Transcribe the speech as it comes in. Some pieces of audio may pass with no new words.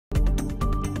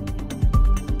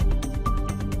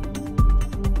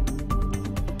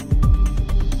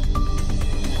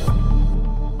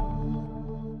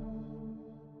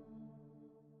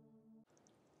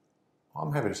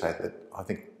I'm happy to say that I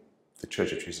think the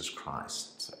Church of Jesus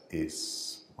Christ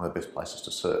is one of the best places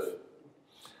to serve.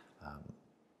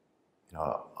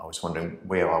 I was wondering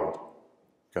where I would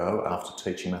go after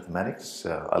teaching mathematics.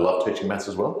 I love teaching maths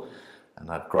as well, and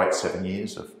I have great 7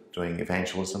 years of doing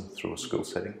evangelism through a school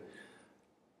setting.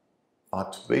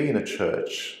 But to be in a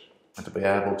church and to be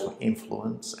able to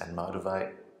influence and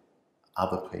motivate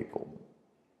other people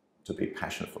to be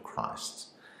passionate for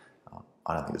Christ,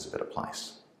 I don't think there's a better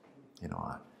place.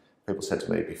 People said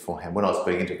to me beforehand, when I was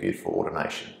being interviewed for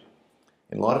ordination,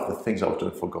 in light of the things I was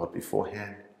doing for God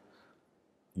beforehand,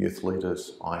 youth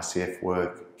leaders, ICF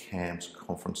work, camps,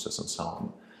 conferences and so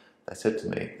on, they said to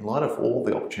me, in light of all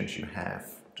the opportunities you have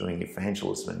doing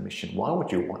evangelism and mission, why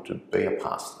would you want to be a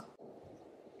pastor?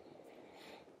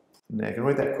 Now, you can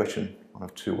read that question one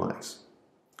of two ways.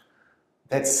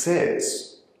 That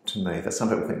says to me that some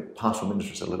people think pastoral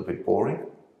ministry is a little bit boring,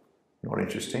 not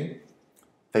interesting,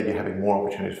 that you're having more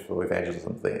opportunities for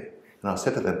evangelism there. And I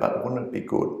said to them, but wouldn't it be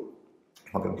good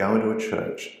if I could go into a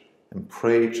church and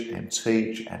preach and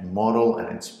teach and model and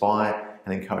inspire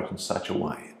and encourage in such a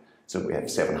way so that we have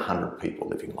 700 people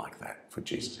living like that for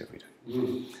Jesus every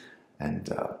day. And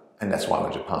that's why I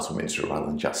went to pastoral ministry rather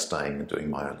than just staying and doing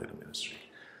my own little ministry.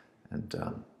 And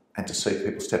to see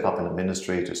people step up in the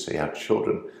ministry, to see our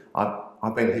children.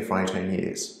 I've been here for 18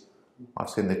 years. I've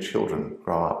seen their children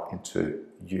grow up into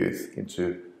youth,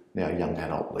 into now young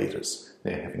adult leaders,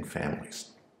 now having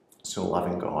families, still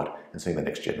loving God and seeing the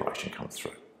next generation come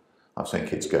through. I've seen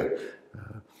kids go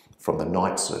from the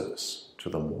night service to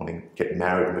the morning, get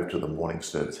married, move to the morning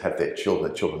service, have their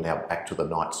children now back to the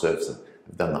night service and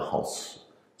have done the whole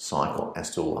cycle and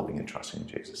still loving and trusting in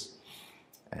Jesus.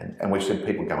 And we've seen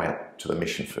people go out to the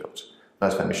mission field.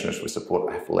 Most of our missionaries we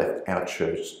support have left our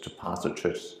church to pastor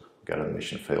churches, go to the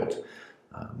mission field.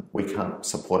 We can't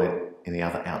support any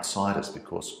other outsiders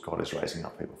because God is raising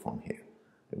up people from here.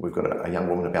 We've got a young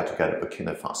woman about to go to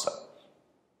Burkina Faso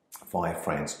via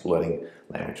friends, learning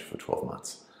language for 12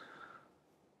 months.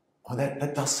 Oh,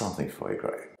 that does something for you,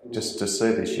 Greg. Just to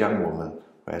see this young woman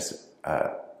who is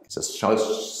a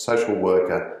social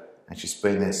worker and she's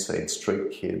been there seeing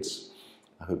street kids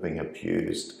who are being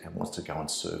abused and wants to go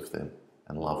and serve them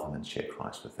and love them and share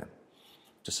Christ with them.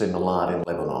 To see Milad in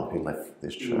Lebanon, who left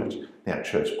this church, now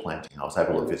church planting. I was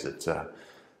able to visit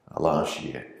last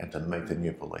year and to meet the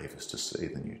new believers, to see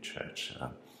the new church.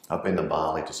 I've been to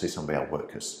Bali to see some of our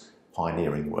workers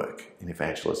pioneering work in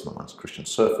evangelism amongst Christian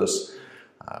surfers,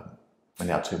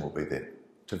 and our team will be there.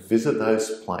 To visit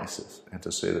those places and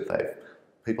to see that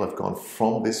people have gone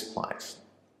from this place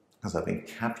because they've been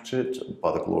captured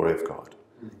by the glory of God.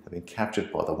 They've been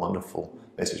captured by the wonderful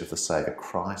message of the Saviour.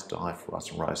 Christ died for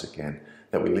us and rose again,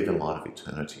 that we live in light of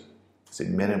eternity. See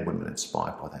men and women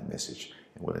inspired by that message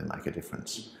and willing to make a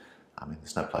difference. I mean,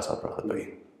 there's no place I'd rather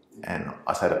be. And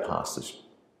I say to pastors,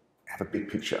 have a big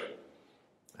picture.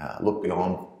 Look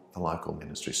beyond the local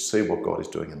ministry. See what God is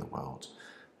doing in the world.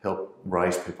 Help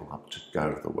raise people up to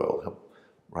go to the world. Help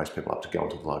raise people up to go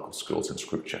into the local schools and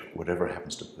scripture, whatever it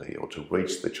happens to be, or to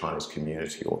reach the Chinese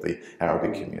community or the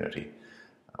Arabic community.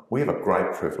 We have a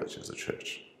great privilege as a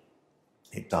church.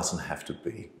 It doesn't have to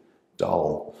be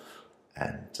dull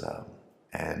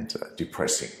and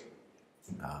depressing.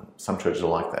 Some churches are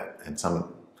like that, and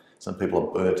some people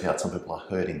are burnt out, some people are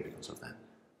hurting because of that.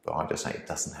 But I'm just saying it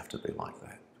doesn't have to be like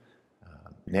that.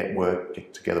 Network,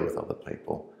 get together with other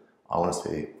people. I want to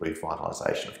see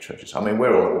revitalisation of churches. I mean,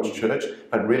 we're all a church,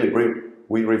 but really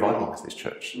we revitalised this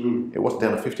church. It wasn't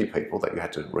down to 50 people that you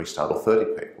had to restart, or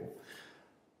 30 people.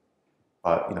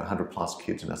 But 100 plus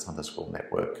kids in our Sunday school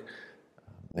network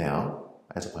now,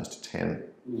 as opposed to 10.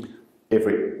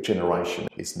 Every generation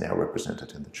is now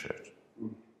represented in the church.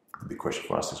 The big question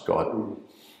for us is, God,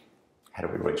 how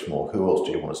do we reach more? Who else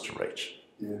do you want us to reach?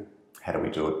 How do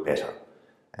we do it better?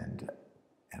 And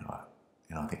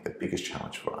I think the biggest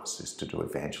challenge for us is to do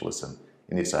evangelism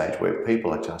in this age where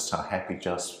people are just so happy,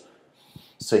 just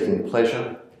seeking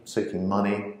pleasure, seeking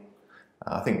money.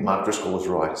 I think Mark Driscoll was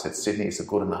right. He said Sydney is a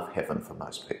good enough heaven for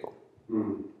most people.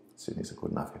 Sydney is a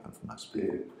good enough heaven for most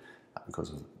people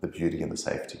because of the beauty and the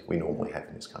safety we normally have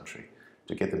in this country.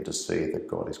 To get them to see that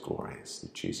God is glorious,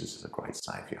 that Jesus is a great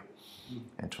Saviour,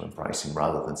 and to embrace Him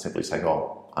rather than simply saying,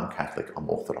 oh, I'm Catholic, I'm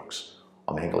Orthodox,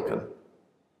 I'm Anglican.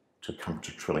 To come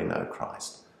to truly know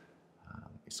Christ,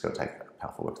 it's going to take a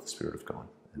powerful work of the Spirit of God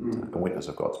and a witness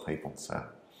of God's people.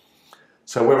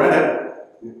 So we're at it.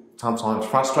 Sometimes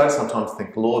frustrated, sometimes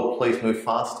think, Lord, please move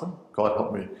faster. God,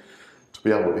 help me to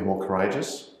be able to be more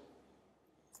courageous.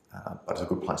 But it's a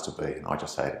good place to be. And I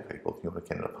just say to people, if you want to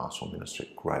get into pastoral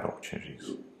ministry, great opportunities.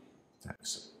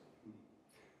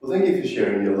 Well, thank you for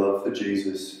sharing your love for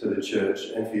Jesus, for the church,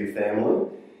 and for your family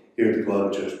here at the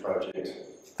Global Church Project.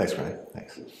 Thanks, Ray.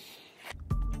 Thanks.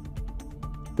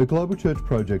 The Global Church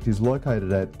Project is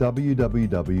located at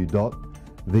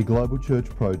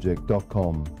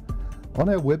www.theglobalchurchproject.com. On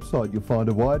our website you'll find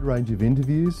a wide range of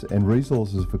interviews and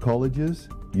resources for colleges,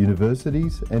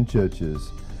 universities and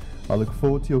churches. I look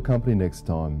forward to your company next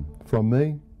time. From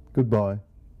me, goodbye.